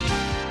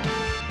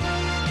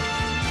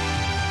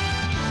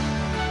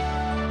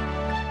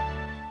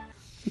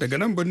Daga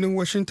nan birnin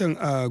Washington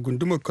a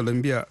gundumar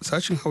Columbia,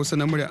 sashin Hausa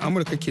na muryar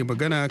Amurka ke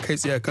magana kai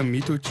tsaye kan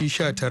mitoci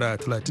 19,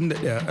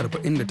 31,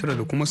 49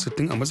 da kuma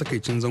 60 a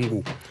matsakaicin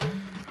zango.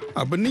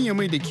 A birnin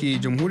Yamai da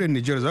ke jamhuriyar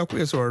Nijar za ku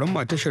iya sauraron mu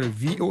a tashar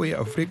VOA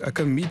Africa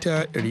akan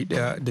mita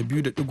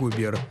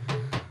 102.5.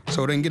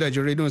 Sauran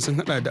gidajen rediyon sun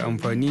hada da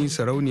amfani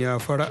sarauniya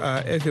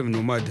fara'a FM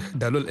Nomad,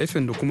 Dalol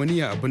FM da kuma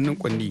niyya a birnin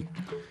Kwanni.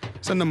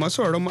 Sannan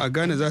masu sauraron mu a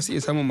Ghana za su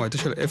iya samun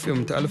tashar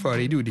FM ta Alfa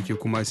Radio da ke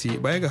Kumasi.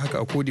 Baya ga haka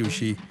a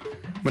kodayaushe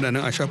muna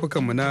nan a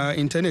shafukanmu na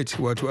intanet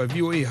wato a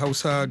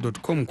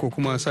voahausa.com ko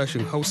kuma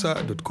sashin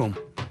hausa.com.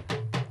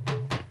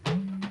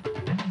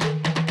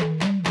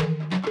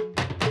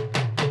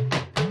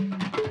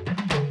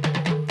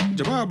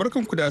 Jama'a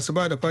barkanku da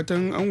asuba da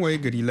fatan an waye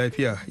gari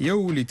lafiya.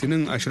 Yau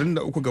Litinin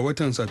 23 ga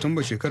watan Satumba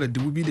shekarar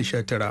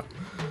 2019.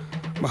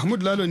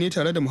 Mahmud Lalo ne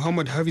tare da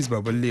Muhammad Hafiz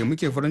Baballe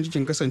muke farin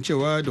cikin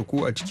kasancewa da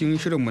ku a cikin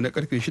shirinmu na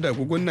karfe 6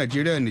 agogon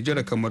Najeriya,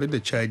 Nijar, kamar da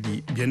Chadi,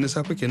 biyar na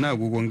safe kenan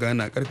agogon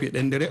Ghana, karfe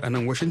 1 dare a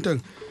nan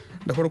Washington.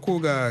 Da farko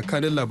ga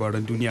kanin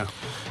labaran duniya.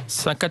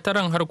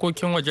 Sakataren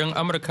harkokin wajen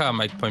Amurka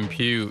Mike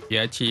Pompeo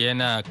ya ce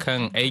yana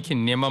kan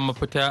aikin neman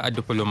mafita a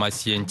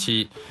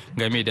diflomasiyance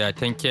game da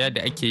tankiya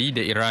da ake yi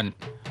da Iran.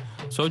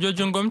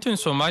 Sojojin gwamnatin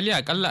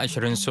Somaliya akalla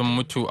 20 sun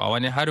mutu a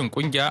wani harin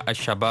kungiya a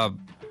Shabab.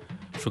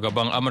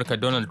 Shugaban Amurka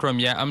Donald Trump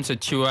ya amsa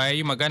cewa ya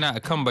yi magana a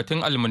kan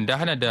batun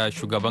almundahana da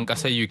shugaban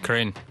ƙasar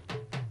Ukraine.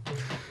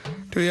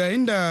 To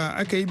yayin da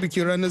aka yi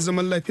bikin ranar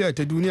zaman lafiya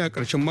ta duniya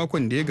ƙarshen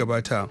makon da ya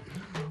gabata,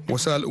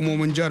 wasu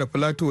al'ummomin jihar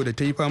Filato da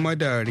ta yi fama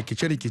da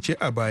rikice-rikice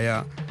a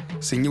baya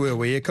sun yi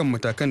waiwaye kan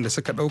matakan da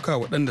suka ɗauka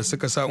waɗanda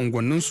suka sa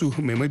unguwanninsu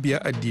mai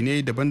mabiya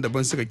addinai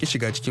daban-daban suka ki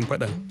shiga cikin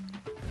faɗan.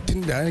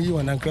 Tun da an yi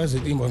wannan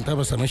kirasi din ban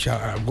taba samun shi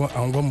a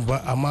angonmu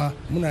ba, amma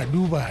muna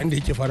duba inda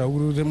yake fara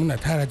wurin muna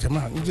tara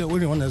jama'a in je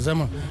wurin wannan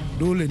zaman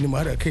dole ne mu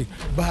haɗa kai,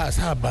 ba a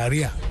sa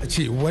bariya a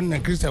ce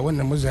wannan kirista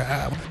wannan muza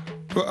a.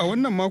 To a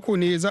wannan mako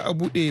ne za a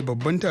buɗe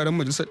babban taron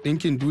Majalisar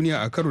Ɗinkin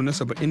Duniya a karo na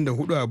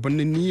 74 a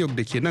birnin New York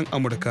da ke nan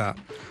Amurka.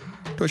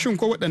 To shin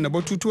ko waɗanne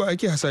batutuwa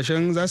ake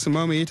hasashen za su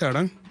mamaye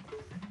taron?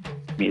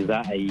 Me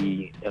za a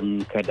yi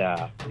don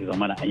kada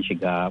zamana an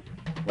shiga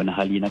wani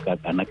hali na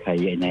kaka na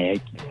kayi na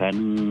yaki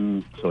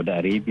tsakanin Saudi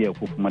Arabia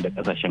ko kuma da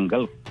kasashen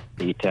Gulf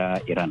da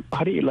ita Iran.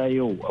 Har ila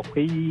yau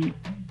akwai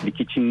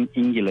rikicin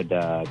Ingila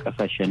da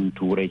kasashen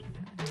Turai.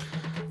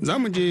 Za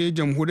mu je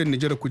jamhuriyar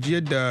Nijar ku ji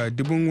yadda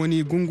dubin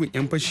wani gungun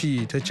 'yan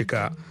fashi ta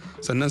cika.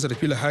 Sannan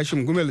Sarfila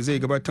Hashim Gumel zai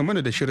gabatar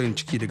mana da shirin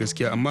ciki da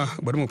gaskiya, amma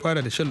bari mu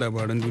fara da shan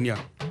labaran duniya.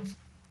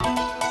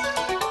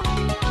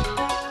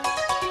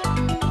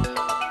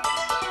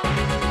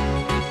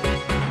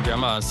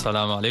 Jama'a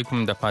assalamu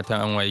alaikum da fatan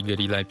an wayi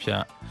gari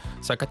lafiya.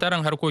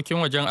 Sakataren harkokin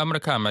wajen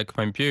Amurka Mike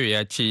Pompeo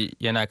ya ce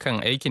yana kan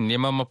aikin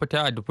neman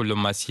mafita a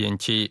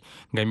diflomasiyance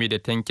game da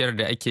tankiyar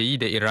da ake yi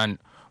da Iran,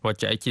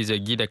 wacce ake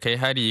zargi da kai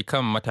hari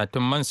kan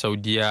matatun man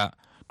Saudiya.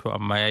 To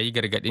amma ya yi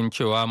gargaɗin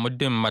cewa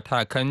muddin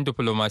matakan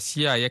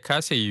diflomasiya ya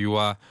kasa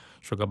yiwuwa,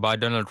 shugaba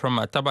Donald Trump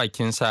a ta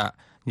bakinsa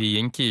zai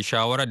yanke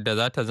shawarar da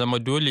za ta zama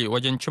dole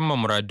wajen cimma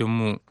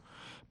muradunmu.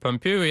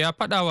 Pompeo ya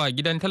faɗa wa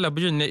gidan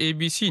talabijin na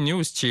ABC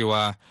News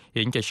cewa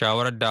yanke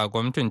shawarar da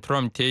gwamnatin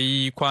Trump ta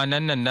yi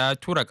kwanan nan na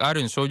tura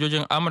ƙarin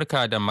sojojin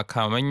Amurka da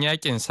makaman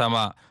yakin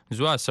sama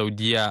zuwa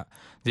Saudiya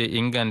zai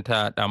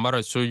inganta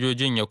ɗamarar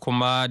sojojin ya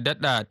kuma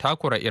daɗa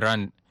takura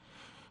Iran.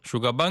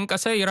 Shugaban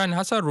ƙasar Iran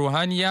Hassan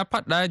Rouhani ya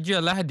faɗa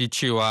jiya Lahadi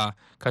cewa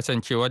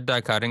kasancewar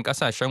dakarun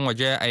ƙasashen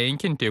waje a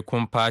yankin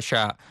tekun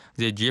Fasha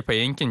zai jefa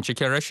yankin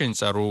cikin rashin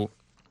tsaro.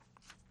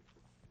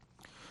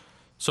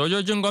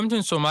 Sojojin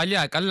gwamnatin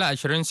Somaliya akalla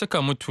 20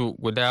 suka mutu,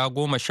 guda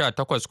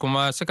 18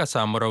 kuma suka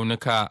samu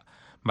raunuka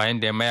bayan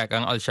da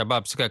mayakan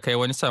Al-Shabab suka kai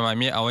wani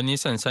samame a wani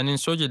sansanin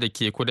soja da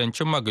ke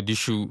kudancin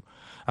Mogadishu,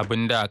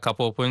 abinda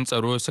kafofin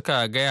tsaro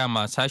suka gaya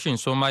ma sashin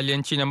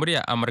Somaliyanci na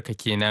muryar Amurka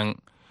kenan.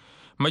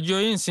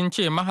 Majiyoyin sun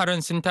ce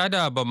maharan sun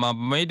tada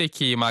bamabamai da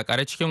ke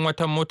makare cikin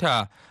wata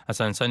mota a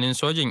sansanin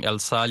sojin El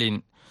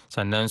Salin,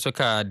 sannan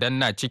suka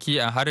danna ciki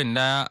a harin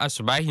na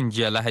asubahin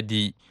jiya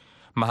Lahadi.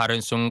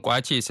 Maharan sun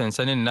kwace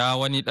sansanin na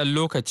wani ɗan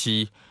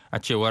lokaci, a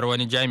cewar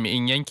wani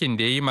jami'in yankin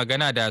da ya yi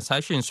magana da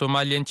sashen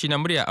Somaliyanci na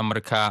muryar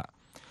Amurka.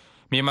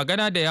 Mai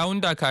magana da yawun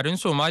dakarun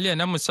Somaliya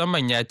na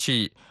musamman ya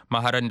ce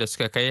maharan da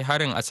suka kai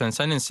harin a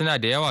sansanin suna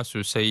da yawa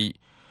sosai.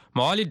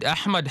 Mawalid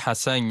Ahmad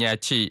Hassan ya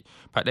ce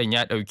faɗan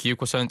ya ɗauki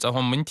kusan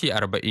tsawon minti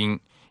 40,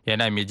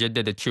 yana mai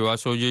jaddada cewa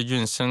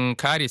sojojin sun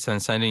kare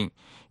sansanin.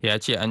 Ya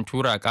ce an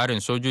tura ƙarin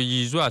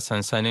sojoji zuwa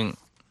sansanin.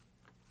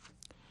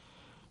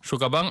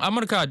 Shugaban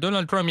Amurka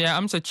Donald Trump ya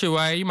amsa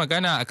cewa ya yi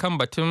magana a kan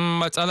batun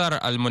matsalar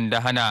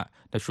almundahana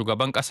da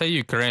shugaban ƙasar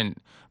Ukraine,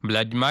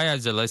 Vladimir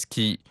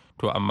Zelensky,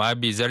 to amma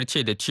bai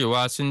zarce da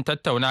cewa sun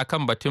tattauna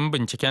kan batun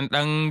binciken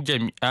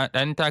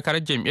ɗan takarar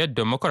jam'iyyar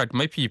Democrat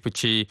mafi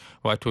fice,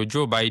 wato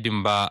Joe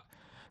Biden ba.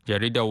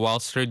 Jaridar Wall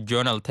Street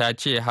Journal ta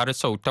ce har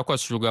sau 8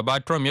 shugaba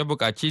Trump ya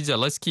buƙaci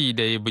Zelensky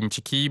da ya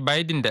binciki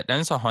Biden da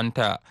ɗansa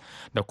Hunter,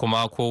 da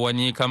kuma ko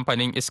wani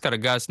kamfanin iskar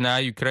gas na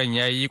Ukraine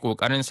ya yi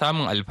ƙoƙarin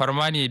samun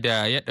alfarma ne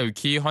da ya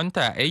ɗauki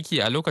Hunter aiki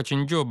a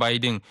lokacin Joe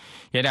Biden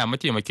yana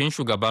mataimakin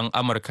shugaban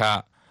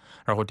Amurka.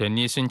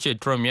 Rahotanni sun ce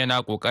Trump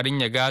yana ƙoƙarin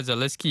ya ga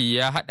Zelensky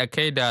ya haɗa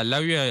kai da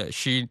lauyan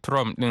shi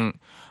Trump ɗin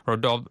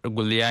Rudolph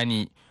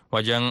Giuliani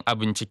wajen a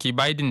binciki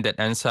Biden da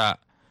ɗansa.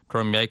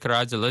 Trump ya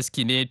kira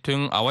Zelensky ne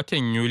tun a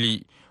watan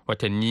Yuli,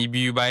 watanni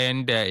biyu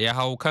bayan da ya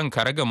hau kan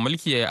karagar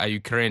mulki a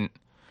Ukraine.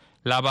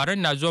 Labaran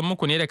na zuwa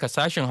muku ne daga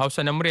sashen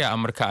Hausa na murya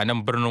Amurka a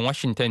nan birnin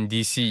Washington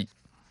DC.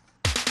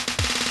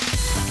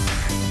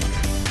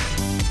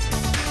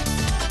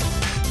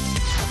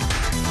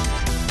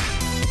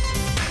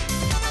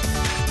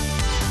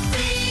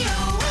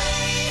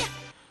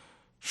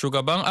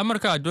 Shugaban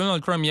Amurka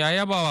Donald Trump ya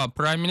yaba wa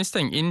Prime Minister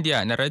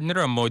India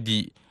Narendra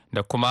Modi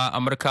da kuma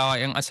Amurkawa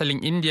 'yan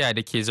asalin India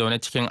da ke zaune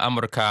cikin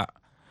Amurka.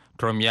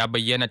 Trump ya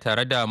bayyana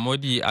tare da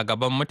Modi a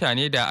gaban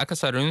mutane da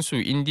akasarinsu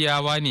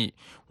Indiyawa ne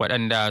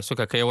waɗanda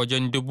suka kai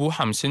wajen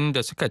 50,000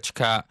 da suka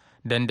cika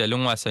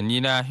dandalin wasanni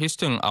na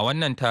Houston a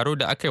wannan taro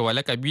da aka yi wa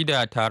lakabi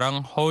da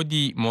taron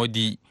Howdy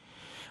Modi.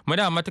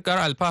 Muna matukar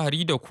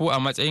alfahari da ku a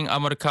matsayin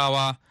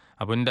Amurkawa,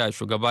 abinda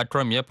shugaba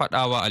Trump ya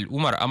faɗa wa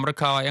al'ummar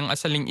Amurkawa 'yan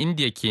asalin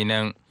India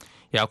kenan.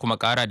 Ya kuma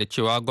ƙara da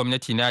cewa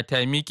gwamnati na ta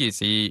miƙe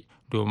tsaye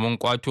domin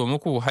ƙwato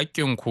muku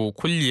haƙƙinku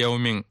kulli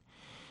yaumin.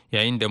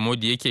 Yayin da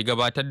Modi yake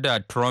gabatar da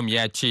Trump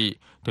ya ce,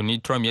 tuni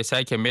Trump ya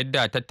sake mayar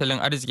da tattalin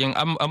arzikin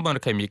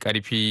Amurka mai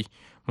ƙarfi.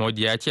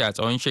 Modi ya ce a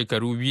tsawon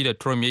shekaru biyu da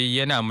Trump ya yi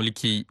yana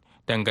mulki,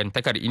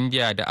 dangantakar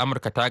India da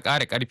Amurka ta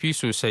ƙara ƙarfi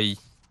sosai.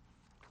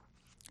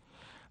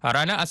 A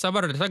ranar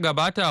Asabar da ta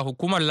gabata,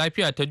 Hukumar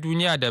Lafiya ta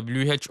Duniya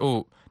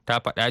WHO ta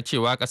faɗa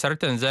cewa ƙasar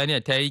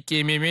Tanzania ta yi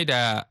ƙememe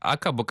da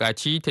aka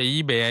buƙaci ta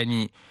yi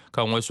bayani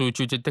kan wasu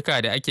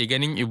cututtuka da ake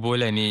ganin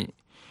Ebola ne.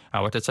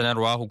 A wata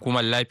sanarwa,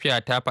 Hukumar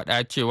Lafiya ta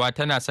faɗa cewa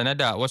tana sane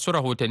da wasu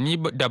rahotanni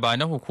da ba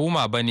na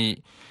hukuma ba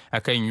ne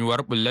akan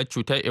yiwuwar ɓullar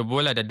cutar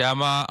Ebola da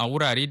dama a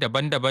wurare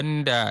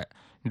daban-daban da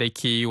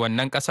ke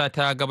wannan ƙasa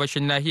ta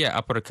gabashin nahiyar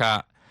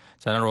Afirka.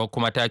 Sanarwar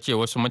kuma ta ce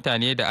wasu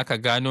mutane da aka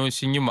gano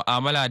sun yi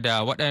mu'amala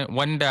da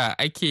wanda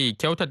ake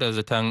kyautata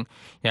zaton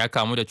ya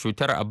kamu da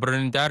cutar a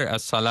birnin Dar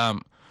es Salaam.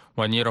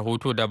 Wani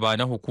rahoto da ba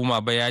na hukuma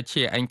ba ya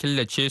ce an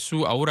killace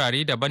su a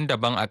wurare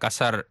daban-daban a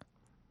ƙasar.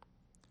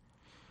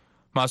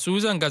 Masu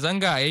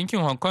zanga-zanga a yankin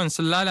Hong Kong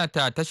sun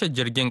lalata tashar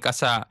jirgin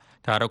ƙasa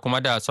tare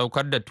kuma da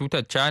saukar da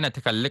tutar China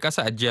ta kalli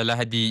ƙasa a jiya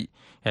Lahadi,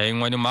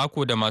 yayin wani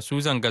mako da masu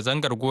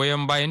zanga-zangar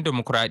goyon bayan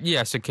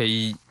dimokuraɗiyya suka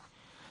yi.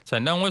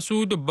 Sannan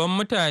wasu dubban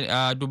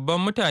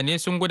mutane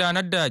sun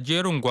gudanar da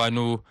jerin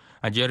gwano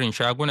a jerin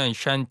shagunan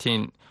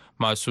Shantin.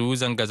 Masu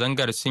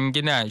zanga-zangar sun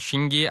gina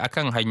shinge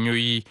akan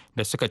hanyoyi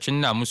da suka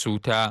cinna musu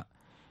wuta.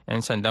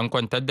 'Yan sandan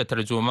kwantar da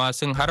tarzoma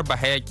sun harba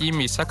hayaki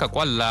mai saka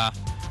kwalla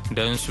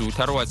don su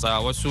tarwatsa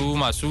wasu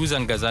masu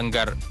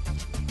zanga-zangar.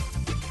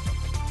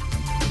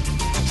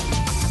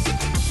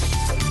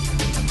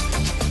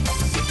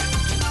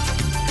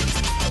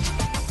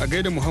 A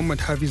gaida Muhammad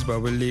Hafiz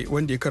Baballe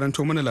wanda ya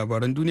karanto mana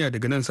labaran duniya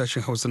daga nan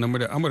sashen Hausa na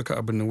muryar Amurka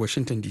a birnin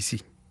Washington DC.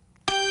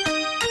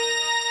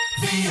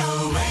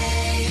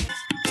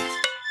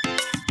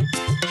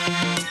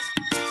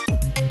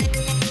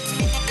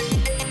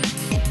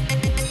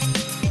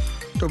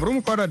 To bari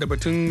mu fara da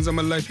batun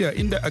zaman lafiya,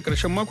 inda a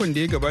ƙarshen makon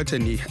da ya gabata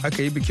ne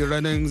aka yi bikin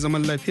ranar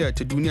zaman lafiya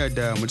ta duniya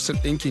da Majalisar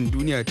Ɗinkin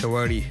Duniya ta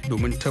ware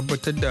domin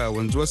tabbatar da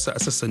wanzuwarsa a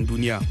sassan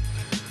duniya.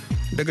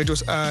 Daga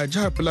Jos a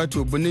jihar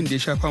Filato, birnin da ya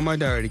sha fama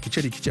da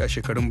rikice-rikice a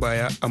shekarun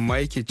baya amma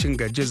yake cin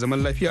gajiyar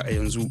zaman lafiya a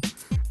yanzu.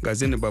 Ga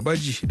Zainab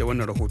Babaji da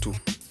wannan rahoto.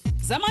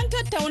 Zaman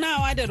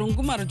tattaunawa da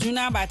rungumar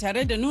juna ba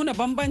tare da nuna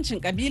bambancin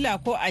kabila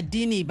ko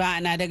addini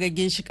ba na daga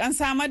ginshiƙan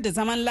samar da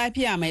zaman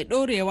lafiya mai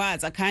ɗorewa a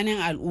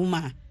tsakanin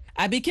al'umma.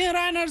 A bikin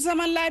ranar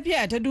zaman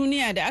lafiya ta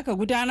duniya da aka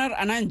gudanar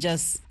a nan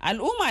Jos,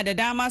 al'umma da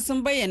dama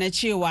sun bayyana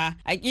cewa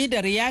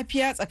aƙidar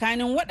yafiya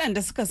tsakanin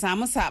waɗanda suka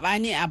samu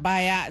saɓani a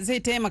baya zai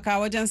taimaka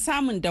wajen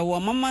samun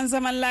dawwammamen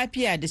zaman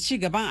lafiya da ci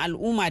gaban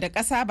al'umma da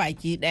ƙasa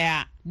baki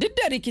ɗaya. Duk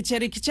da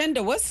rikice-rikicen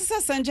da wasu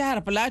sassan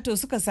jihar Filato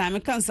suka sami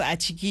kansu a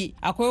ciki,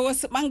 akwai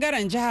wasu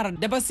ɓangaren jihar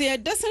da ba su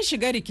yadda sun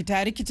shiga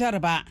rikita-rikitar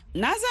ba.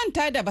 Na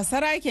zanta da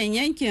basaraken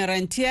yankin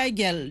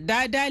Rantiagel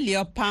Dada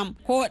Leopam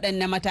ko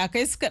waɗanne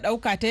matakai suka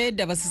ɗauka ta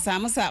yadda ba su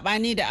samu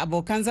saɓani da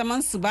abokan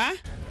zamansu ba.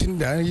 Tun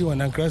da an yi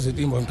wannan crisis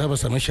din ba mu taba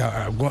samun shi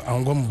a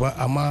angon ba,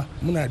 amma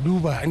muna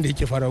duba inda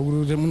yake fara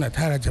wurin muna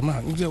tara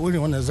jama'a. In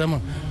wurin wannan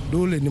zaman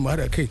dole ne mu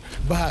haɗa kai,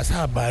 ba a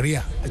sa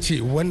bariya a ce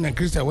wannan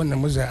kirista wannan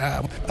muza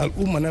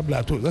al'umma na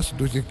Plateau za su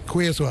doke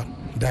koyaswa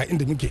da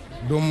inda muke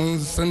domin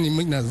sani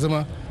muna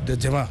zama da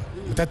jama'a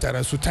mu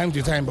tattara su time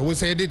to time, ba wai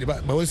sai dai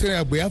ba wai sai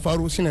abu ya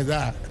faru shine za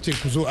a ce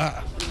ku zo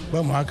a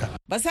ba mu haka.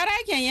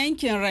 Basaraken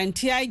yankin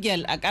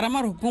Rantiagel a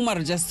karamar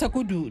hukumar Jos ta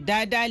Kudu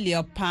Dada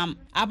Leopam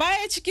a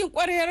baya cikin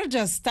ƙwaryar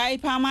Jos ta yi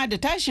fama da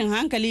tashin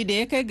hankali da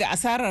ya kai ga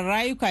asarar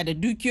rayuka da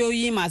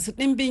dukiyoyi masu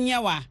ɗimbin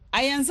yawa. A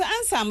yanzu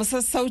an samu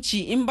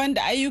sassauci in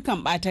banda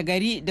ayyukan ɓata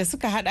gari da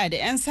suka hada da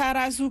 'yan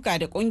sara suka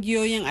da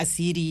ƙungiyoyin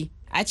asiri.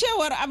 A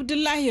cewar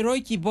Abdullahi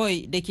Roki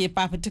Boy da ke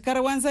fafutukar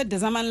wanzar da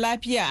zaman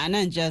lafiya a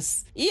nan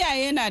Jos,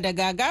 iyaye na da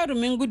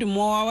gagarumin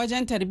gudunmawa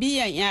wajen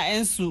tarbiyyar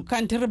 'ya'yansu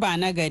kan turba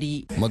na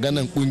gari.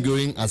 Maganan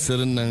kungiyoyin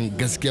asirin nan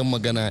gaskiyar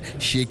magana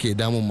shi yake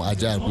damun mu a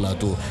jihar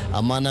Plateau,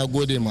 amma na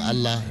gode ma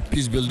Allah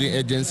Peace Building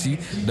Agency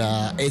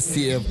da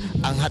STF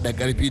an haɗa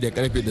karfi da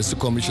karfe da su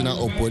Commissioner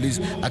of Police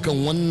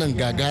akan wannan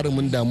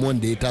gagarumin damuwan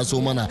da ya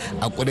taso mana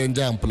a kudin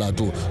jihar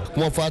Plateau.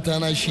 Kuma fata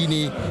na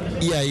shine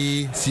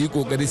iyaye su yi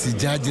kokari su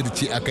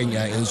jajirce akan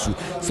 'ya'yansu,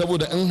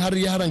 saboda in har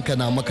yaronka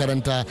na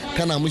makaranta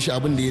kana mishi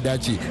abin da ya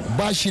dace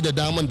ba shi da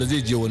daman da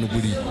zai je wani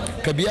guri.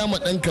 Ka biya ma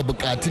ɗanka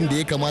bukatun da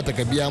ya kamata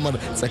ka biya mar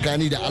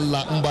tsakani da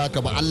Allah, in ba ka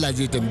ba Allah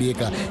zai tambaye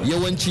ka.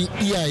 Yawancin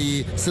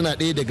iyaye suna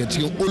ɗaya daga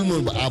cikin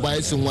ulmur ba a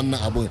bayan wannan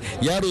abun.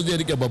 Yaro zai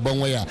rike babban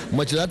waya,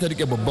 mace za ta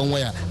rike babban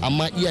waya,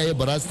 amma iyaye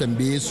ba za su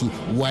tambaye su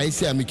waye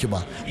siya miki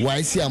ba,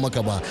 waye siya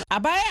maka ba. A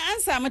baya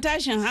an samu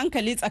tashin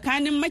hankali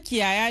tsakanin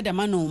makiyaya da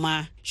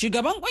manoma.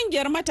 Shugaban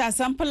kungiyar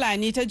matasan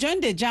Fulani ta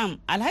John de Jam,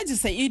 Alhaji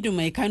Sa'idu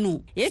Mai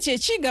Kano, ya ce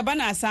ci gaba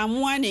na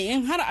samuwa ne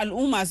in har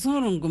al'umma sun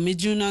rungumi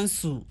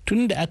junansu.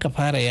 Tun da aka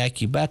fara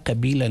yaki ba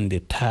kabilan da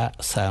ta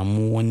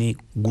samu wani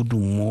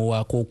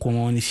gudunmowa ko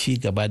kuma wani shi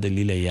gaba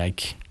dalilin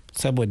yaki.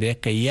 Saboda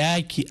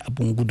yaki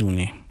abun gudu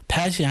ne,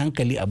 tashi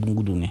hankali abun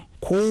gudu ne.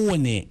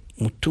 Kowane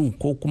mutum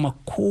ko kuma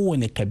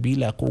kowane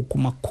kabila ko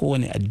kuma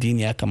kowane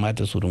addini ya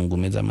kamata su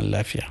rungume zaman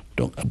lafiya.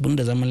 Don abin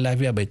da zaman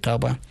lafiya bai kawo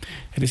ba,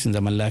 rashin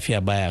zaman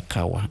lafiya baya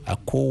kawo a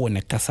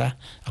kowane kasa,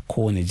 a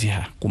kowane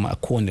jiha, kuma a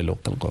kowane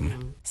local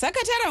government.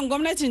 Sakataren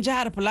gwamnatin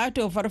jihar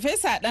Plateau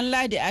Farfesa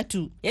Danladi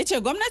Atu ya ce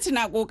gwamnati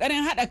na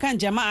kokarin haɗa kan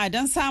jama'a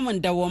don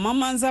samun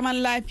dawwammamen zaman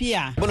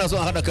lafiya. Muna son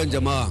a haɗa kan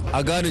jama'a,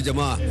 a gane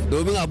jama'a,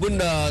 domin abin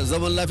da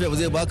zaman lafiya ba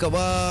zai baka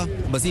ba,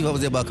 basifa ba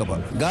zai baka ba.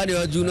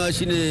 Ganewa juna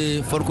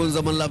shine farkon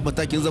zaman lafiya,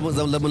 matakin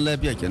zaman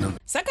lafiya kenan.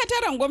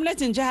 Sakataren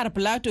gwamnatin jihar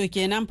Plateau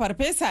kenan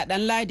Farfesa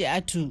Danladi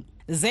Atu.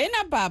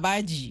 Zainab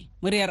Babaji,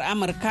 muryar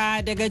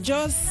Amurka daga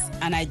Jos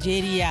a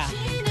Najeriya.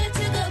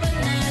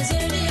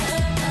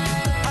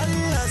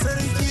 Allah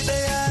sarki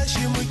ɗaya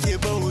shi muke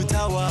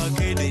bautawa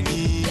kai da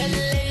ni.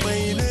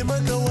 Mai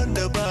maka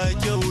wanda ba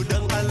kyau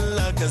don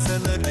Allah ka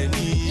sanar da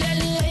ni.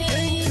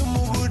 Yankin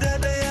mu guda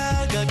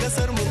ɗaya ga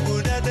kasar mu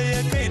guda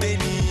ɗaya kai da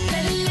ni.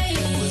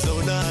 Mu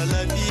zauna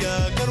lafiya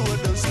kar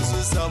waɗansu su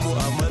samu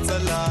a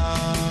matsala.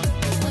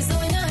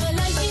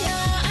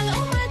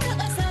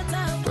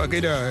 A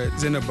gaida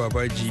Zainab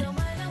Babaji.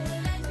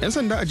 'Yan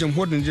sanda a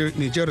jamhuriyar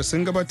Nijar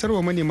sun gabatar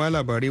wa manema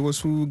labarai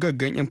wasu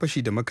gaggan 'yan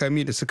fashi da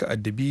makami da suka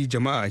addabi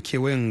jama'a a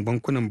kewayen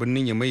bankunan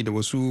birnin Yamai da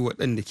wasu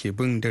waɗanda ke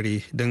bin dare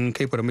don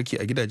kai farmaki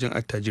a gidajen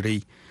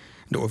attajirai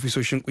da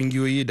ofisoshin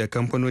ƙungiyoyi da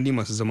kamfanoni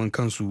masu zaman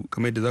kansu,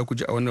 kamar da za ku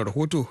ji a wannan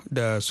rahoto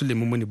da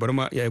Suleiman Muni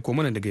Barma ya aiko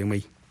mana daga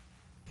Yamai.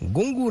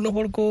 Gungu na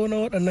farko na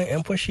waɗannan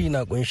 'yan fashi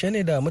na kunshe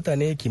ne da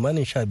mutane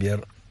kimanin 15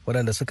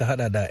 waɗanda suka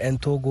hada da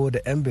 'yan Togo da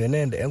 'yan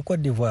Benin da 'yan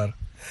Cote d'Ivoire.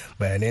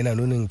 Bayanai na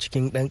nunin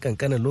cikin ɗan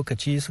ƙanƙanin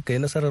lokaci suka yi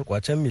nasarar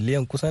kwacen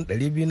miliyan kusan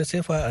 200 na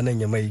sefa a nan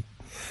Yamai.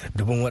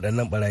 Dubin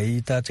waɗannan barayi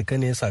ta cika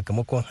ne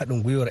sakamakon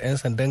haɗin gwiwar 'yan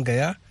sandan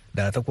Gaya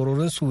da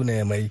takwarorinsu na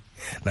Yamai.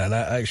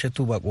 Nana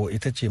Aishatu Bako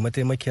ita ce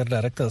mataimakiyar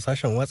daraktan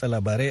sashen watsa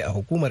labarai a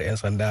hukumar 'yan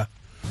sanda.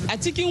 A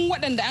cikin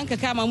waɗanda an ka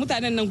kama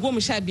mutanen nan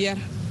 15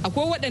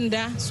 akwai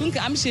waɗanda sun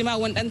ka amshe ma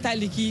wani ɗan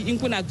taliki in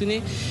kuna tune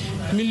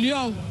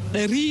miliyan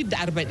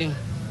 140.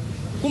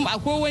 Kuma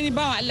akwai wani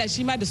bawan Allah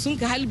shi ma da sun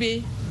ka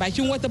halbe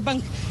bakin wata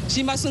bank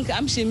shi ma sun ka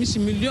amshe mishi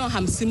miliyan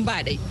 50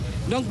 ba dai.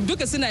 Don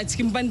duka suna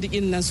cikin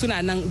bandikin nan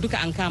suna nan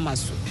duka an kama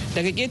su.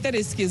 Daga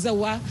ƙetare suke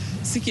zawa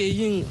suke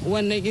yin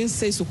wannan in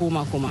sai su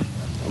koma kuma.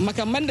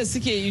 Makamman da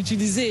suke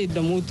utilize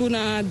da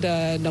motuna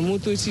da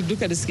motoci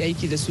duka da suke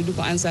aiki da su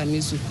duka an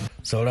same su.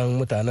 Sauran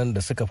mutanen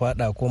da suka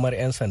fada komar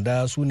 'yan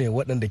sanda su ne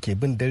waɗanda ke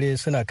bin dare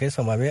suna kai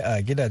samame a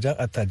gidajen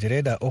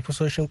attajirai da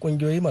ofisoshin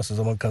kungiyoyi masu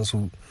zaman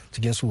kansu,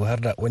 cikin su har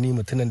da wani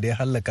mutumin da ya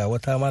hallaka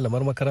wata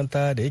malamar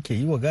makaranta da yake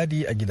yi wa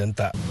gadi a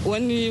gidanta.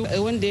 Wani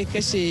wanda ya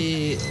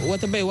kashe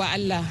wata baiwa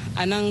Allah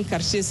a nan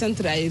karshe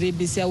santra a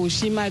Bisyawo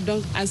shi ma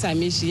don an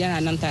same shi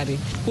yana nan tare.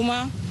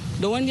 Kuma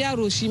da wani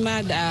yaro shi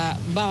ma da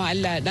bawan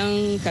Allah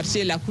dan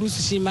karshe La Cruz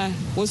shi ma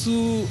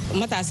wasu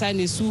matasa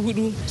ne su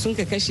 4 sun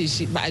ka kashe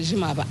shi ba a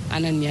jima ba a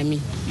nan Niamey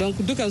don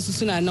dukansu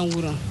suna nan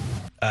wurin.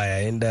 A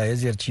yayin da ya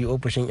ziyarci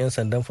ofishin 'yan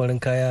sandan farin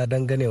kaya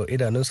don gane wa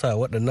idanunsa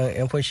waɗannan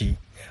 'yan fashi,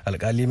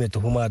 alkali mai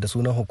tuhuma da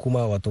sunan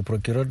hukuma wato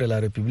Procureur de la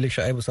République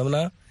Sha'ibu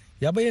Samna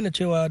ya bayyana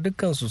cewa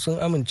dukkansu sun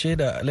amince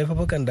da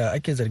laifukan da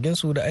ake zargin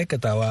su da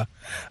aikatawa,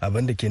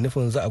 abin da ke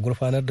nufin za a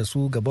gurfanar da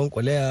su gaban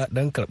kwalaya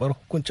don karɓar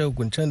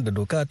hukunce-hukuncen da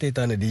doka ta yi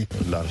tanadi.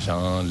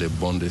 L'argent, les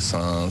bons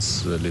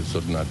d'essence, les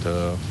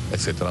ordinateurs,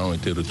 etc. ont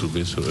été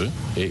retrouvés sur eux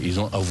et ils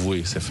ont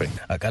avoué ces faits.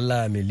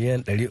 Akalla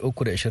miliyan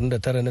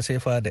 329 na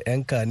sefa da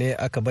 'yanka ne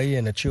aka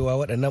bayyana cewa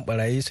waɗannan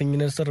barayi sun yi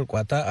nasarar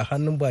kwata a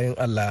hannun bayan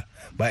Allah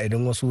ba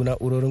idan wasu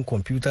na'urorin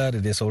kwamfuta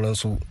da dai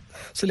sauransu.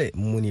 Sule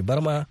Muni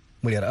Barma,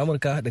 muryar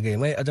Amurka daga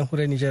Yamai a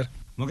jamhuriyar Nijar.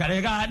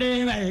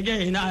 Gargaɗe mai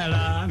gina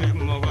ra min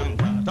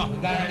mugunta.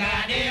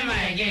 Gargaɗe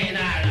mai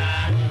gina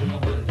ra min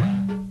mugunta.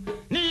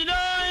 Ni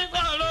dai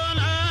tsoro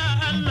na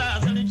Allah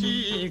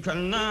sarki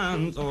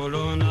sannan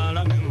tsoro na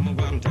lamin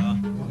mugunta.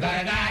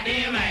 Gargaɗi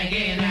mai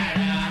gina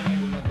ra.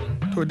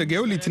 To daga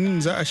yau Litinin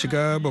za a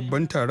shiga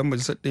babban taron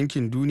Majalisar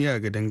Ɗinkin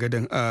Duniya ga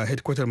dangadan a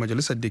headquarter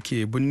majalisar da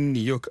ke birnin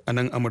New York a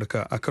nan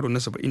Amurka a karo na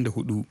 74,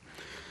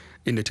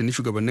 inda tuni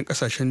shugabannin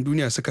kasashen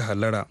duniya suka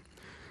hallara.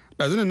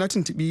 Ɗazunan na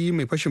tuntuɓi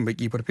mai fashin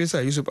baki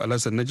Farfesa Yusuf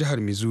Alhassan na jihar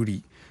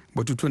Missouri,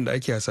 batutuwan da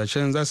ake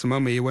hasashen za su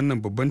mamaye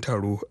wannan babban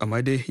taro,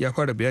 amma dai ya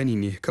fara bayani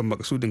ne kan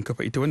makasudin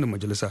kafa ita wannan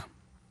majalisa.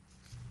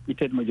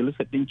 Ita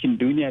majalisar ɗinkin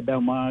duniya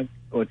dama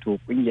wato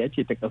kungiya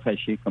ce ta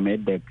kasashe kamar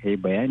yadda kai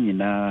bayani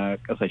na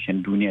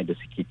kasashen duniya da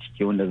suke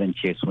ciki, wanda zan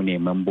ce su ne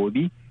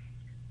mambobi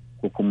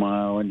ko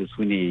kuma wanda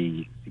su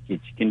ne suke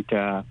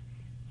cikinta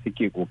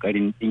suke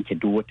kokarin ɗinke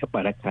duk wata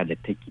baraka da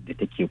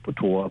take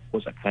fitowa ko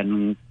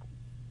tsakanin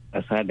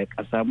ƙasa da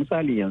ƙasa.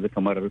 Misali yanzu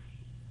kamar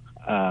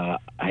a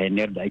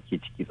hayaniyar da ake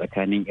ciki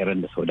tsakanin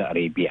Iran da Saudi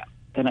Arabia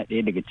tana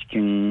ɗaya daga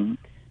cikin,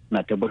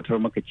 na tabbatar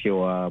maka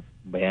cewa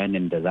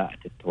bayanin da za a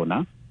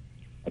tattauna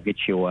a ga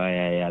cewa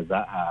yaya za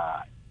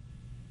a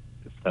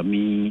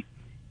sami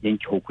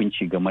yanke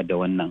hukunci game da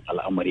wannan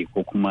al'amari,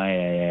 ko kuma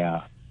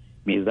yaya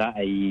me za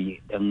a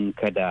yi don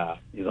kada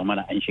ya zama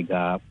an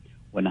shiga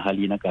wani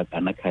hali na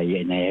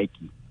kayi na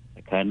yaki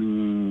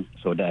tsakanin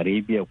Saudi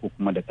Arabia ko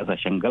kuma da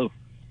kasashen Gulf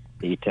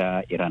da ita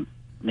Iran.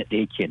 Na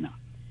ɗaya kenan.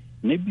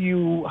 Na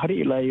biyu, har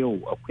ila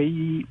yau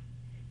akwai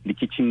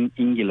rikicin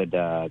Ingila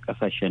da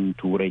kasashen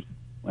Turai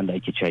wanda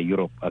ake cewa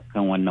Europe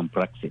akan wannan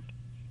Brexit,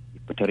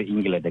 fitar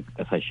Ingila daga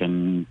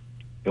kasashen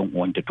yan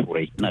uwanta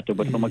Turai. Na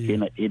tabbatar maka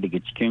yana ɗaya daga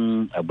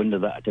cikin abin da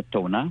za a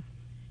tattauna,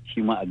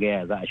 shi ma a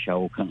gaya za a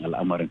shawo kan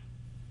al'amarin.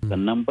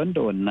 Sannan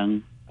banda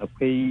wannan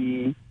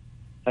akwai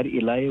har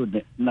ila yau da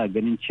ina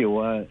ganin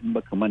cewa in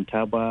baka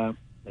manta ba,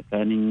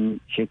 tsakanin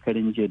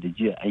shekarun jiya da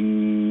jiya an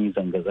yi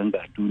zanga-zanga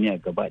a duniya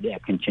gaba ɗaya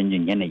akan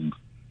canjin yanayi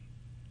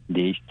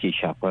da yake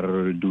shafar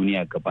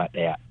duniya gaba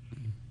ɗaya,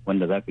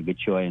 wanda za ka ga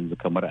cewa yanzu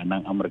kamar a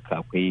nan Amurka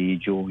akwai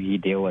jihohi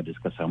da yawa da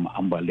suka samu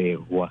ambaliyar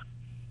ruwa,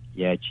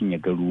 ya cinye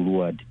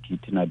garuruwa da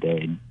tituna da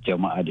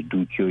jama'a da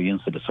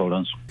dukiyoyinsu da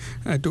sauransu.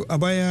 To a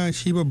baya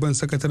shi babban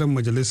sakataren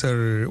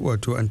majalisar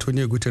wato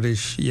Antonio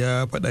Guterres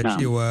ya faɗa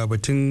cewa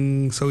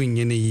batun sauyin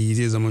yanayi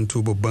zai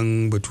zamanto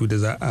babban batu da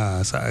za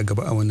a sa a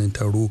gaba a wannan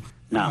taro.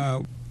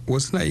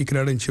 Wasu na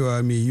ikirarin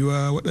cewa mai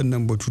yiwa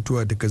waɗannan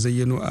batutuwa da ka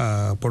zayyano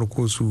a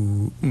farko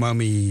su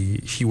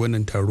mamaye shi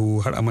wannan taro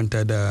har a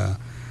manta da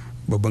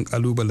babban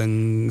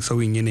kalubalen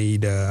sauyin yanayi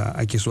da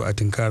ake so a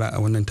tunkara a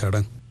wannan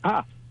taron.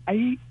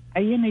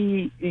 Ai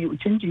yanayi,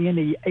 canjin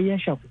yanayi ai ya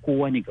shafi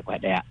kowa ne gaba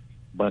daya,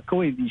 ba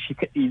kawai shi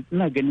kaɗai.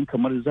 Ina ganin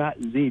kamar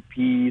zai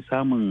fi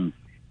samun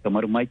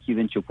kamar maki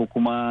zan ce, ko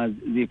kuma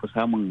zai fi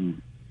samun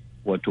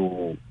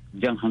wato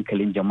jan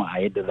hankalin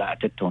jama'a yadda za a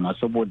tattauna,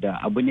 saboda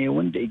abu ne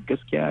wanda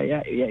gaskiya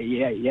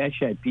ya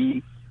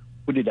shafi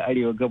kudu da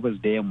arewa, gabas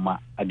da yamma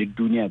a duk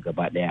duniya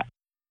gaba daya.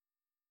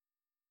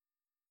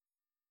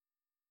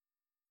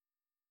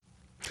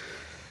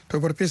 To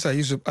Farfesa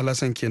Yusuf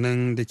Alhassan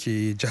kenan da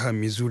ke jihar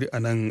Missouri a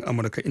nan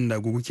Amurka, inda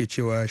agogo ke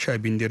cewa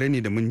 12 dare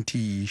ne da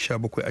minti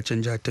 17 a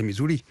can jihar ta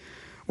Missouri,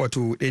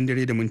 wato 1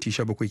 dare da minti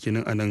 17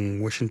 kenan a nan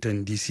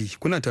Washington DC.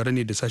 Kuna tare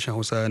ne da sashen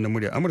Hausa na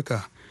murya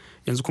Amurka,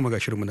 yanzu kuma ga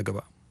shirinmu na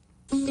gaba.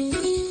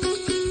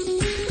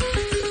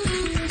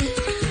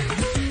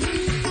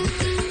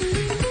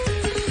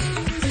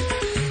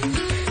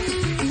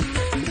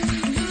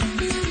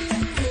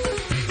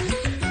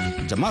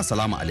 Jama'a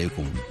salamu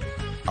alaikum.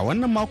 A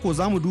wannan mako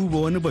za mu duba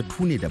wani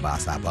batu ne da ba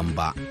sabon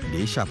ba, da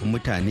ya shafi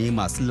mutane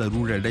masu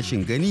larurar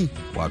rashin gani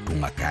wato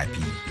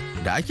makafi,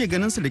 da ake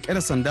ganin su da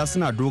ƙyar sanda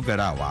suna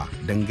dogarawa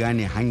don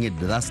gane hanyar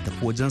da za su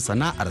tafi wajen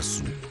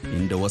sana'arsu,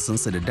 inda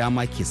wasunsu da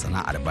dama ke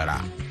sana'ar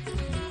bara.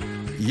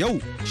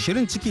 Yau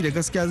shirin ciki da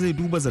gaskiya zai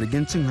duba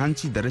zargin cin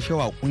hanci da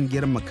rashawa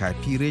ƙungiyar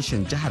makafi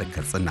reshen jihar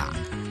Katsina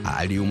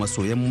a arewa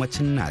maso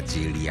yammacin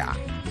Najeriya.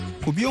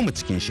 Ku biyo mu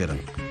cikin shirin.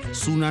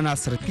 Sunana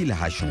Sarfila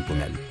Hashin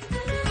Gumel.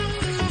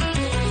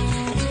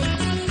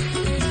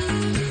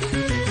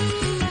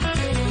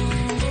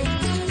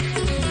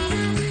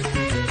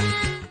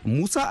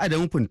 Musa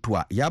Adamu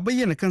Funtuwa ya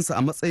bayyana kansa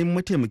a matsayin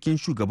mataimakin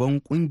shugaban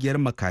kungiyar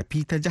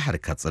makafi ta jihar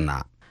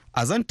Katsina.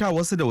 A zanta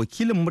wasu da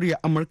wakilin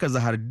murya Amurka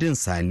Zahardin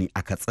Sani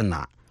a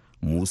Katsina,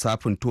 Musa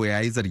Funtuwa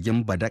ya yi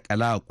zargin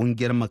badakala a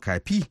kungiyar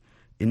makafi,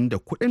 inda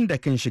kuɗin da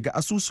kan shiga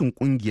asusun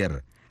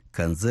kungiyar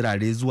kan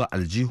zirare zuwa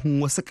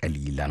aljihun wasu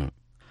kalilan.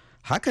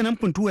 Hakanan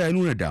Funtuwa ya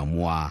nuna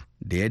damuwa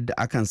da yadda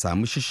akan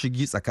samu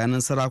shishigi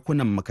tsakanin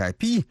sarakunan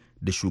makafi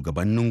da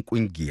shugabannin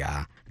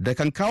kungiya da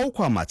kan kawo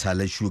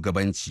kwamatalar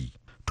shugabanci.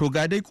 To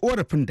ga dai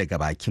korafin daga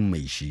bakin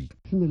mai shi.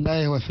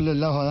 Bismillahi wa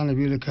sallallahu ala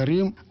nabiyil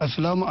karim.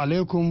 Assalamu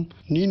alaikum.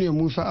 Ni ne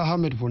Musa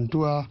Ahmed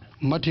Funtuwa,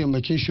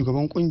 mataimakin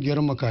shugaban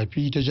kungiyar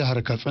makafi ta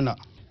jihar Katsina.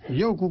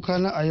 Yau kuka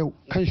na a yau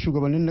kan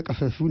shugabannin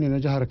nakasassu ne na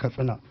jihar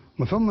Katsina,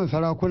 musamman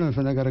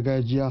sarakunansu na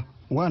gargajiya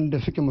wanda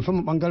suke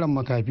musamman bangaren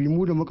makafi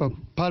mu da muka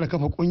fara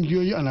kafa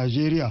kungiyoyi a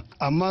Najeriya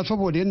amma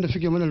saboda yadda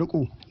suke mana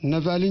riko na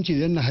zalunci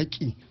da na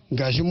haƙƙi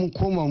gashi mun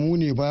koma mu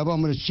ne baya ba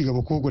mu da ci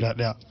gaba ko guda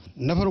ɗaya.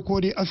 Na farko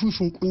dai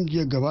asusun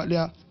kungiyar gaba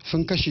ɗaya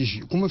sun kashe shi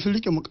kuma sun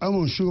rike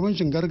mukamin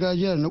shugabancin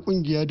gargajiya da na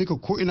kungiya duka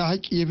ko ina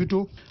haƙƙi ya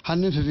fito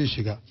hannunsa zai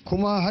shiga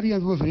kuma har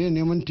yanzu ba su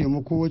neman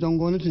taimako wajen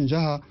gwamnatin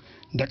jiha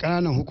da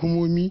ƙananan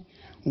hukumomi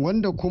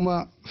wanda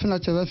kuma suna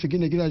ce za su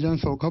gina gidajen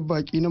saukar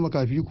baki na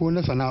makafi ko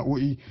na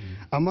sana'o'i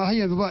amma har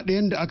yanzu ba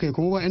ɗayan da aka yi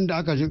kuma ba inda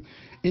aka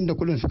inda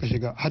kuɗin suka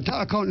shiga hatta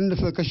akawun ɗin da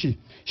suka kashe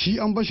shi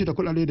an bashi da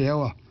kuɗaɗe da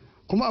yawa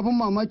kuma abin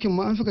mamakin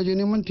ma an suka je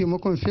neman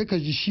taimakon sai ka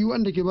ji shi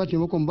wanda ke ba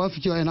taimakon ba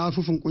su cewa ina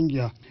asusun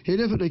kungiya sai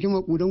dai su ɗauki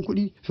makudan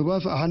kuɗi su ba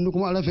su a hannu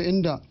kuma a rasa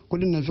inda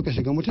kuɗin nan suka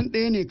shiga mutum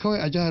ɗaya ne kawai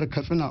a jihar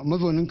Katsina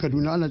mazaunin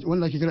Kaduna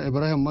wanda ake kira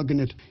Ibrahim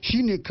Magnet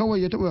shi ne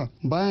kawai ya taɓa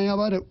bayan ya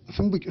bada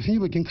sun yi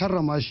bikin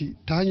karrama shi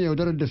ta hanyar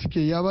yaudarar da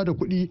suke ya bada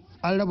kuɗi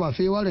an raba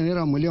sai ya ware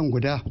naira miliyan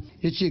guda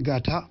ya ce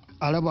gata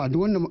a raba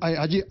duk wanda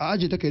a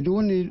aje ta kai duk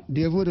wanda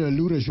da ya zo da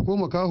lalurar shi ko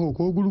makaho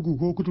ko gurgu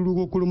ko kuturu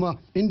ko kurma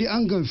in dai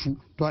an gansu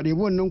to a ɗebi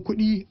wannan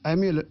kuɗi a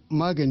mai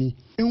magani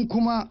in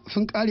kuma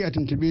sun ƙare a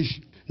tuntube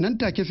shi nan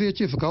take sai ya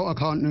ce su kawo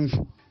akawun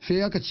ɗinsu sai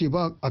ya ce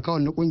ba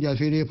akawun na ƙungiya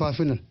sai dai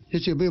fasinal ya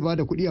ce bai ba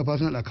da kuɗi a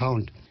fasinal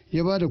account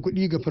ya ba da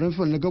kuɗi ga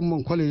principal na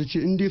gamman college ya ce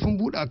in dai sun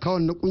buɗe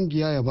akawun na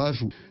ƙungiya ya ba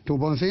su to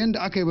ban san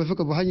yadda aka yi ba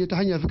suka bi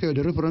hanya suka yi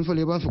da principal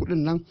ya ba su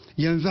kuɗin nan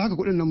yanzu haka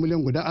kuɗin nan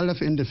miliyan guda an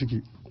rasa inda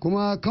suke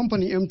kuma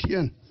kamfanin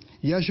MTN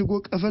ya shigo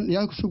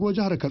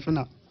jihar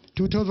Katsina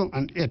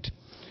 2008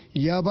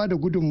 ya ba da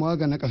gudunmawa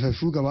ga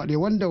nakasassu gaba ɗaya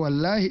wanda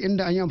wallahi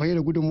inda an yi amfani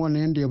da gudunmawa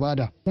nan yadda ya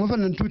bada kuma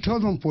sannan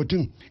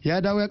 2014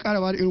 ya dawo ya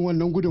ƙara bada irin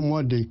wannan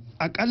gudunmawar dai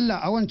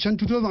akalla a wancan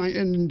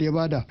 2008 da ya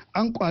bada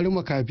an kwari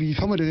makafi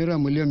sama da naira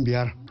miliyan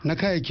 5 na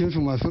kayayyakin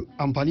su masu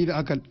amfani da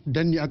aka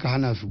danne aka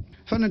hana su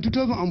sannan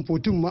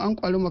 2014 ma an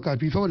kwari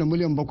makafi sama da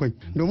miliyan 7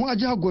 domin a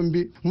jihar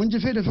Gombe mun ji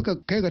sai da suka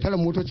kai ga talan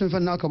motocin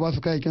sannan aka ba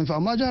su kayayyakin su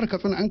amma jihar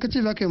Katsina an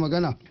kace za ka yi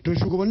magana to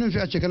shugabannin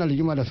sai a ce kana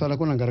rigima da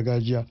sarakunan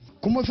gargajiya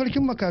kuma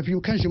sarkin makafi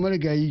kanshi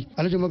marigayi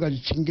Alhaji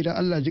Magaji cikin gida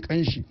Allah ji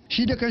kanshi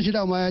shi da kanshi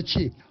dama ya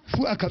ce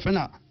su a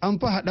Katsina an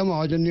fa haɗama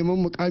wajen neman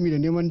mukami da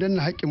neman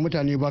danna haƙƙin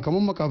mutane ba kamar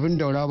makafin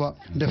daura ba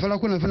da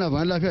sarakunan suna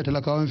bayan lafiya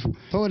talakawansu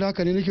saboda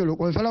haka ne nake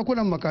roƙon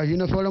sarakunan makafi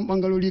na sauran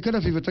bangarori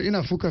kada su fita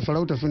ina fuka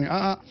sarauta su ne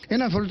a'a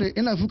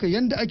ina fuka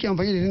yanda ake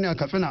amfani da ni a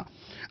Katsina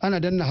ana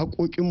danna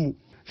haƙoƙinmu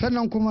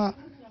sannan kuma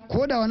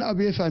ko da wani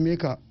abu ya same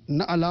ka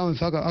na alawan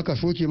saka aka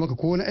soke maka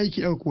ko wani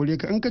aiki aka kore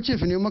ka in ka ce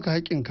su ne maka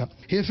haƙƙinka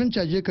he sun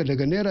caje ka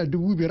daga naira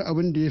 5,000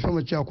 abin da ya sama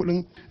cewa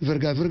kuɗin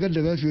zirga-zirgar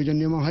da za su yi wajen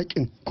neman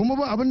haƙƙin kuma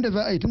ba abin da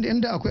za a yi tunda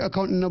inda akwai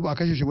akawun ɗin ba a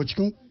kashe shi ba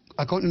cikin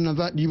akawun ɗin nan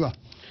za a ɗiba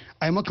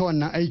a yi maka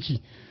wannan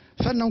aiki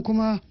sannan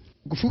kuma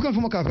su kan su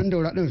makafin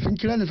daura ɗin sun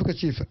kira ne suka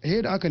ce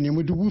he da aka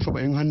nemi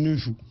 70,000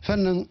 hannunsu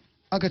sannan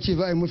aka ce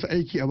za a yi musu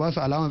aiki a basu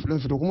allowance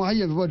ɗinsu to kuma har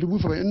yanzu ba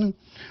 70,000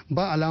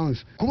 ba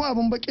allowance kuma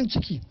abin bakin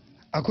ciki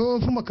akwai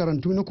wasu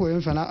makarantu na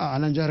koyon sana'a a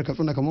nan jihar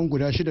Katsina kamar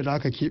guda 6 da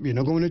aka keɓe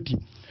na gwamnati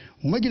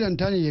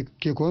magidanta ne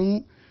ke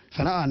koyon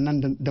sana'a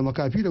nan da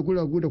makafi da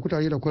guragu da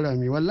kutare da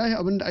kurame wallahi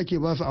abin da ake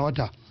basu a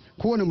wata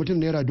kowane mutum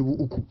naira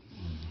 3,000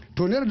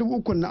 to naira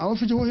 3,000 na a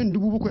wasu jihohin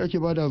 7,000 ake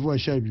bada zuwa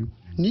 12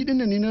 ni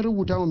dinnan ni na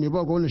rubuta ma mai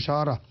ba gwamnati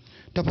shawara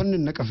ta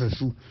fannin na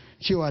kasassu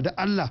cewa da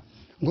Allah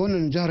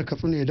gwamnan jihar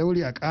Katsina ya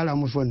daure a kara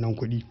musu wannan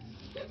kuɗi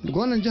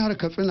gwamnan jihar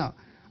Katsina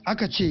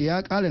aka ce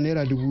ya kara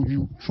naira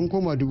 2,000 sun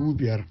koma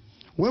 5,000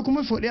 wai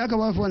kuma sau ɗaya aka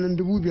ba su wannan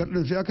 5,000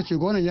 ɗin sai aka ce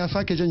gwamnan ya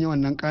sake janye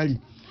wannan ƙari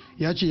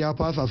ya ce ya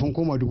fasa sun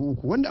koma 3,000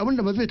 wanda abin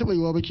da ba zai taɓa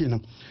yiwa ba kenan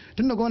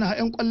tunda gwamnan har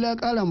 'yan kwallo ya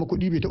ƙara ma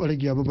kuɗi bai taɓa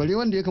ragiya ba bare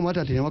wanda ya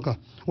kamata taimaka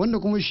wanda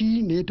kuma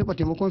shi ne ya taɓa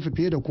taimakon su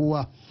fiye da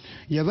kowa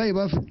ya zai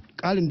ba su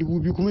ƙarin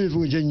 2,000 kuma ya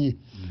zo janye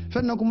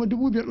sannan kuma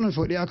 5,000 ɗin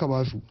sau ɗaya aka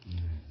ba su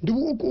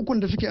 3,000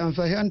 da suke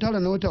amsa sai an tara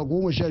na wata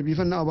 12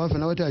 sannan a ba su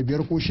na wata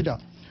 5 ko 6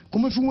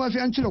 kuma su ma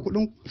sai an cire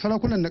kuɗin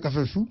sarakunan na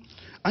kasarsu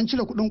an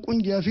cire kuɗin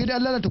kungiya sai dai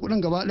an lalata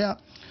kuɗin gaba ɗaya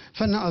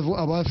sannan a zo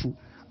a basu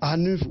a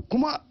hannunsu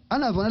kuma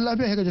ana zaune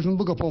lafiya sai gaji sun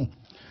buga fom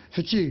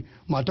su ce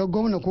matar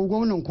gwamna ko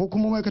gwamnan ko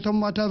kuma ma'aikatan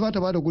mata za ta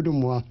ba da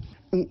gudunmuwa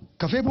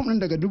ka fai fom ɗin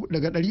daga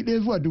 100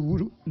 zuwa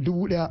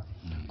 1,000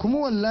 kuma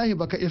wallahi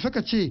baka isa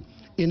ka ce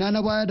ina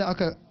na baya da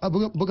aka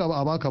buga ba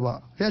a baka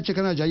ba sai a ce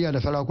kana jayayya da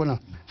sarakuna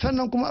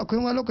sannan kuma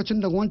akwai ma lokacin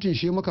da gwamnatin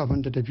shi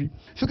makafin ta tafi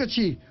suka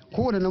ce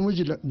kowane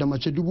namiji da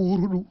mace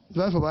 4,000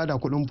 za su bada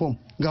kuɗin fom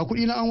ga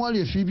kuɗi na an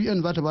ware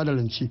CBN za ta bada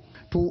rance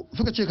to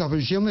suka ce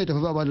kafin shi mai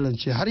tafi za a bada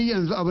rance har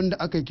yanzu abin da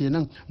aka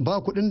kenan ba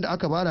kuɗin da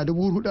aka bada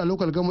 4,000 a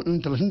local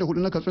government 34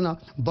 na Katsina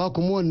ba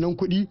kuma wannan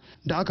kuɗi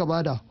da aka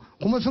bada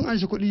kuma sun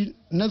anshi kuɗi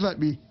na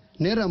zaɓe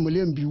naira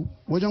miliyan 2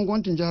 wajen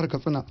gwamnatin jihar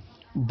Katsina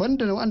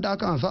banda da wanda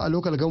aka ansa a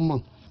local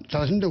government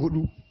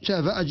 34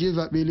 cewa za a je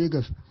zaɓe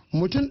Lagos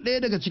mutum ɗaya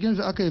daga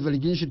cikinsu aka yi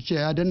zargin shi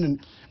cewa ya danna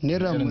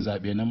naira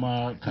zaɓe na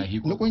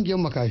makahi na ƙungiyar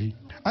makahi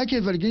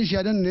ake zargin shi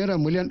ya danna naira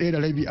miliyan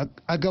 1.5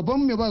 a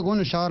gaban mai ba ga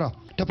wani shawara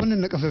ta fannin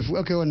na kasassu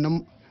aka yi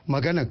wannan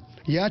maganar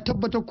ya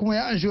tabbatar kuma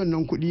ya anshi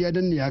wannan kuɗi ya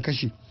danne ya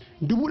kashe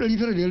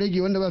 900 da ya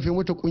rage wanda ba fi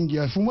mota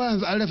kungiya su ma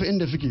yanzu an rasa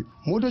inda suke.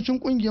 Motocin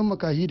kungiyar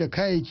makahi da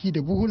kayayyaki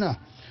da buhuna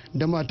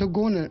da matar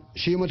gona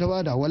shi mata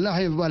bada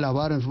wallahi yanzu ba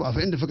labarin su ba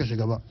a inda suka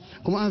shiga ba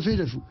kuma an sai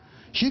da su.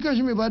 Shi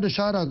kanshi mai bada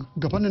shara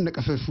ga fannin da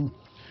kasassu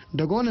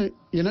da gona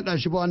ya nada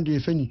shi ba wanda ya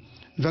sani.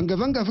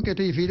 Zanga-zanga suka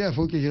ta yi sai da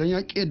sauke shi dan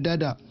ya kiyarda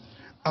da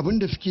abin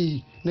da suke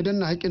yi na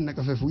danna haƙƙin na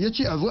kasassu. Ya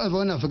ce a zo a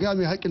zauna su ga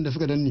mai haƙƙin da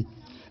suka danne.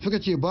 Suka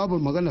ce babu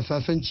magana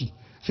sasanci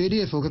sai dai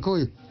ya sauka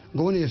kawai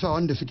gwamna ya sa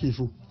wanda suke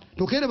so.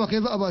 To kai da ba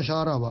kai za a ba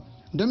shahara ba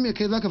don me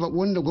kai za ka zaɓi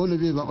wanda gwamna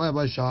zai zaɓa ya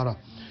ba shahara.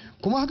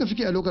 Kuma haka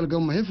suke a lokal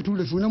gamma ya fito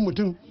da sunan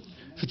mutum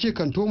su ce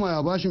kantoma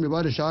ya bashi mai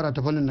ba da shahara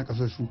ta fannin na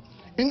kasassu.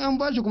 In an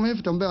bashi kuma ya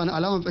fi tambaya wani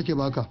alaman tsake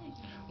baka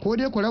ko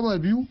dai ku raba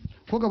biyu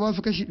ko ka ba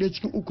su kashi 1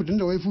 cikin 3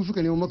 tunda wai su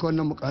suka nemo maka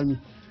wannan mukami.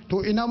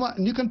 To ina ma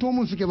ni kan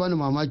tomun suke bani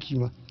mamaki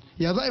ma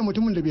ya za a yi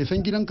mutumin da bai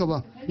san gidanka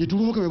ba ya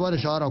turo maka mai ba da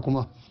shahara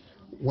kuma.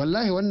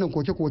 Wallahi wannan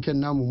koke-koken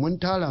namu mun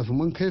tara su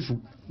mun kai su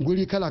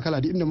guri kala-kala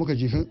da inda muka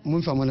je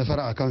mun samu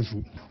nasara a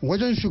kansu.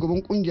 Wajen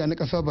shugaban kungiya na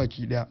kasa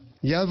baki daya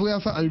ya zo ya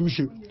sa an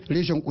rushe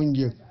reshen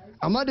kungiyar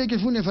amma da yake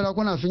su ne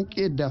sarakuna sun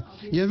ƙeda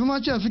yanzu ma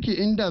cewa suke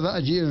inda za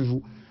a je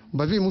yanzu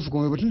ba zai musu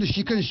komai ba tunda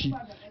shi kanshi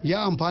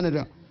ya amfana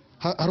da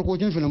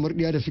harkokin su na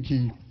murdiya da suke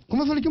yi.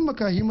 Kuma sarkin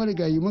makahi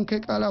marigayi mun kai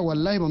kara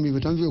wallahi ba mai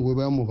fitan zai goyi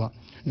bayan mu ba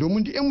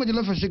domin duk yan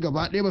majalisar shi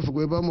gaba ɗaya ba su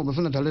goyi bayan mu ba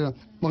suna tare da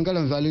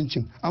bangaren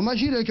zaluncin amma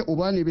shi da yake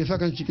uba ne bai sa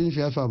kan cikin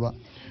siyasa ba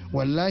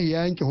wallahi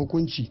ya yanke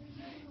hukunci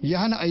ya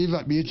hana a yi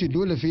zaɓe ya ce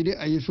dole sai dai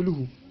a yi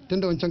sulhu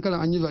tunda wancan kalan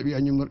an yi zaɓe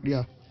an yi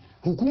murdiya.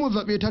 Hukumar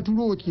zaɓe ta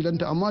turo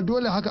wakilanta amma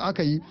dole haka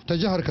aka yi ta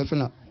jihar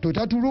Katsina to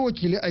ta turo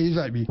wakilai a yi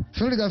zaɓe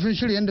sun riga sun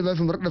shirya yadda za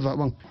su murɗa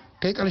zaɓen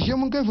kai ƙarshe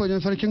mun kai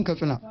wajen sarkin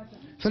Katsina.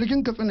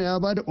 Sarkin Katsina ya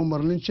bada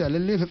umarnin cewa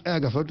lalle su tsaya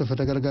ga sarta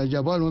ta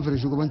gargajiya ba ruwan da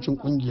shugabancin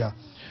kungiya.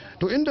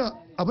 To inda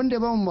abin da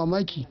ya bamu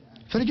mamaki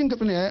sarkin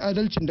Katsina ya yi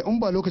adalcin da in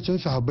ba lokacin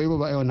sahabbai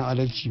ba a yi wannan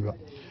adalci ba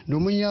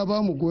domin ya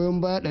ba mu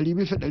goyon baya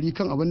 100%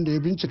 kan abin da ya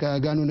bincika ya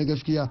gano na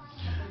gaskiya.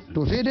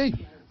 To sai dai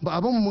ba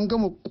a bamu mun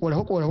gama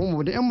ƙorafe-ƙorafen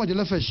mu da 'yan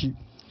majalisar shi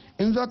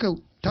in za ka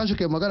tashi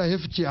kai magana ya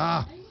fice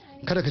a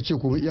kada ka ce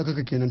ko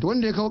iyakaka kenan to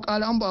wanda ya kawo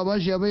ƙala an ba a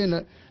bashi ya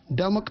bayyana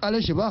damar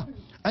ƙalar shi ba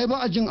ai ba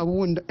a jin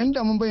abubuwan da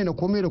inda mun bayyana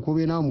komai da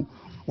komai namu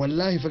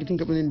wallahi farkin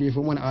katsinin da ya fi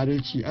mana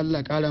adalci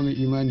Allah ƙara mai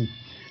imani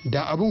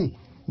da abun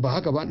ba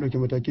haka ba an ɗauki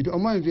mataki to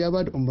amma yanzu ya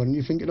ba da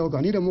umarni sun ki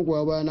ɗauka ni da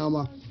magoya baya na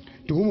ma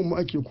tuhumar mu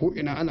ake ko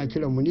ina ana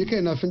kiran mu ni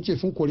kai na sun ce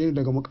sun kore ni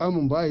daga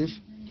mukamin bayis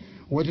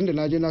wajen da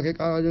na je na kai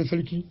ƙara wajen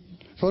sarki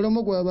sauran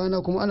magoya baya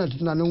na kuma ana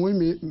tunanin wai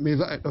me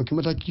za a ɗauki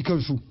mataki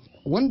kansu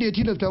wanda ya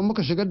tilasta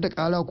muka shigar da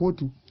ƙara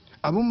kotu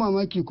abin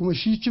mamaki kuma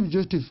shi chief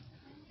justice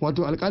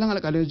wato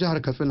alƙalin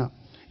jihar Katsina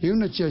ya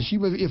nuna cewa shi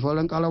ba zai iya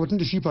faruwar ƙara ba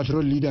tunda shi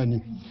patrol leader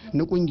ne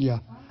na kungiya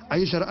a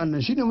yi shari'an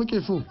nan shine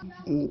muke so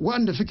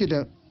waɗanda suke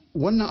da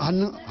wannan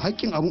hannun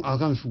haƙƙin abun a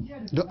kansu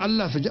don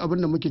Allah su ji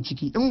abin da muke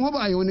ciki in ba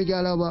a yi wani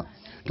gyara ba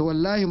to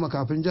wallahi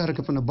makafin jihar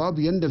Katsina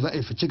babu yanda za a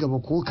yi ci gaba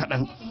ko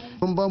kaɗan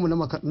mun bamu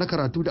na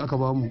karatu da aka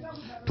bamu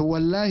to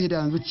wallahi da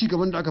yanzu ci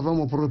gaban da aka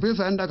bamu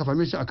professor yanda aka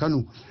fame shi a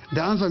Kano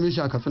da an fame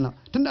shi a Katsina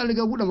tunda an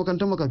riga buɗe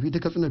makarantar makafi ta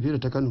Katsina fiye da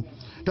ta Kano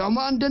to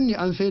amma an danne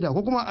an saida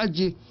ko kuma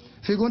ajiye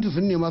sai gwamnati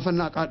sun nema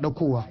sannan a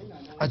ɗaukowa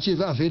a ce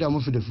za a saida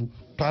musu da su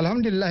to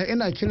alhamdulillah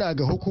ina kira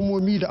ga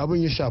hukumomi da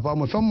abin ya shafa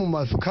musamman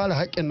masu kare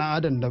haƙƙin na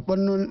adam da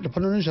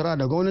fannonin shari'a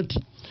da gwamnati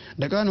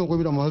da ƙananan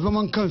hukumomi da masu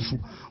zaman kansu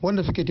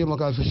wanda suke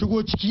taimaka su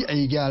shigo ciki a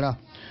yi gyara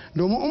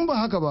domin in ba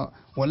haka ba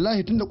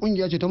wallahi tunda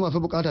kungiya ce ta masu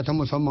bukata ta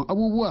musamman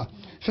abubuwa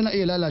suna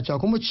iya lalacewa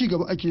kuma ci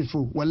gaba ake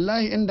so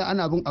wallahi inda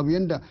ana bin abu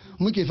yanda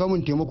muke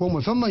samun taimako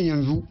musamman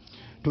yanzu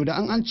to da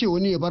an ce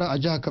wani ya bara a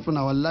jihar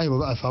Katsina wallahi ba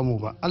za a samu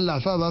ba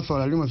Allah sa za su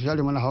saurari masu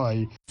share mana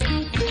hawaye.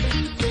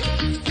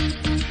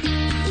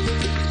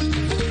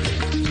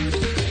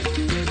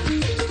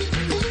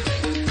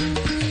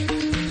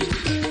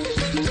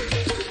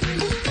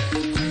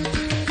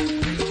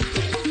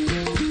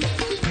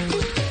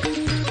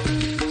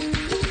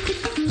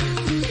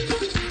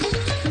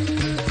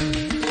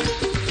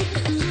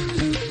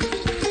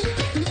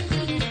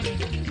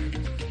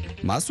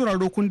 Masu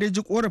raro kun dai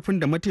ji korafin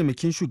da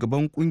mataimakin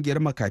shugaban kungiyar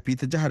makafi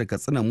ta jihar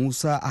Katsina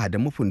Musa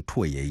Adamu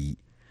Funtuwa ya yi.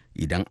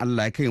 Idan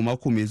Allah ya kai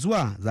mako mai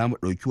zuwa za mu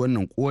ɗauki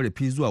wannan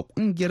korafi zuwa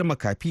kungiyar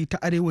makafi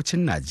ta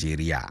arewacin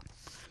Najeriya.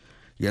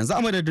 Yanzu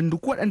a madadin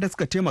duk waɗanda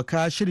suka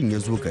taimaka shirin ya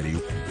zo gare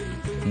ku.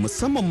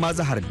 Musamman ma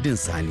Zahardin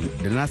Sani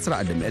da Nasiru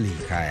Adamu El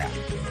Hikaya.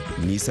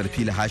 Ni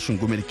Sarfila Hashin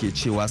Gumel ke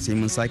cewa sai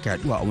mun sake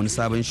haɗuwa a wani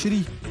sabon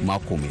shiri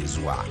mako mai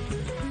zuwa.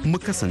 Mu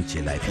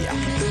kasance lafiya.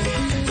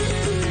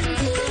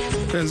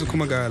 yanzu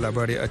kuma ga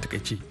labarai a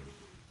takaice.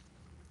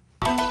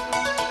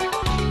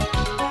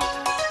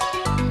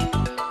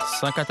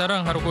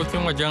 Sakataren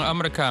harkokin wajen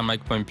Amurka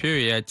Mike Pompeo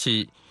ya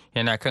ce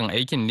yana kan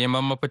aikin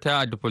neman mafita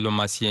a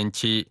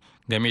diflomasiyance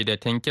game da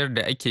tankiyar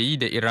da ake yi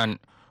da Iran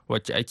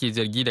wacce ake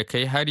zargi da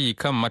kai hari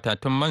kan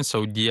matatun man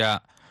Saudiya.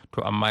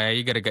 To amma ya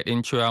yi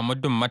gargaɗin cewa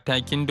muddin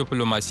matakin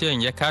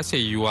diflomasiyan ya kasa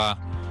yiwuwa.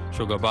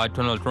 Shugaba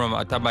Donald Trump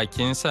a ta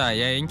bakinsa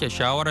ya yanke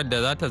shawarar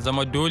da za ta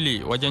zama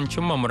dole wajen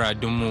cimma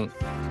muradunmu.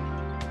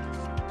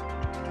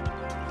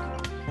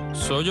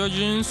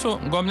 Sojojin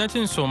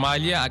gwamnatin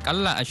Somaliya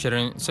akalla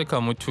 20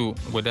 suka mutu,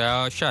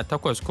 guda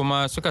 18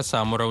 kuma suka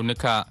samu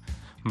raunuka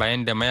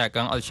bayan da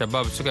mayakan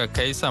Al-Shabab suka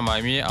kai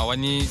samami a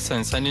wani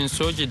sansanin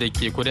soji da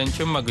ke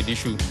kudancin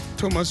Mogadishu.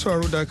 To masu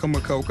haro da aka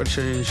kawo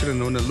karshen shirin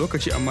na wannan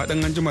lokaci, amma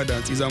dan anjima da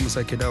hantsi za mu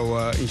sake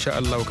dawowa insha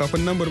Allah.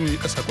 Kafin nan bari mu yi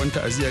sakon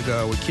ta'aziyya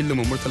ga wakilin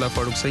mu Murtala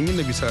Faruk Sanyin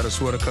na bisa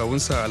rasuwar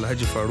kawunsa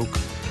Alhaji Faruk,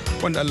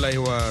 wanda Allah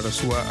ya wa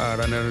rasuwa a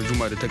ranar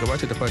Juma'a da ta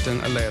gabata, da fatan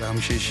Allah ya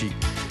rahamshe shi.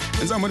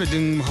 Yanzu a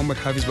madadin Muhammad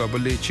Hafiz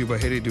Baballe ce ba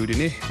Here Diode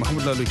ne,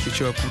 Muhammad Lalo ke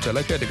cewa kuta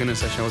lafiya daga nan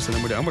sashen Hausa na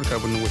Amurka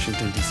birnin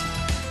Washington DC.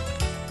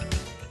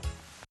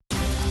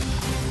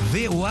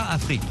 VOA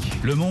Afrique. Le monde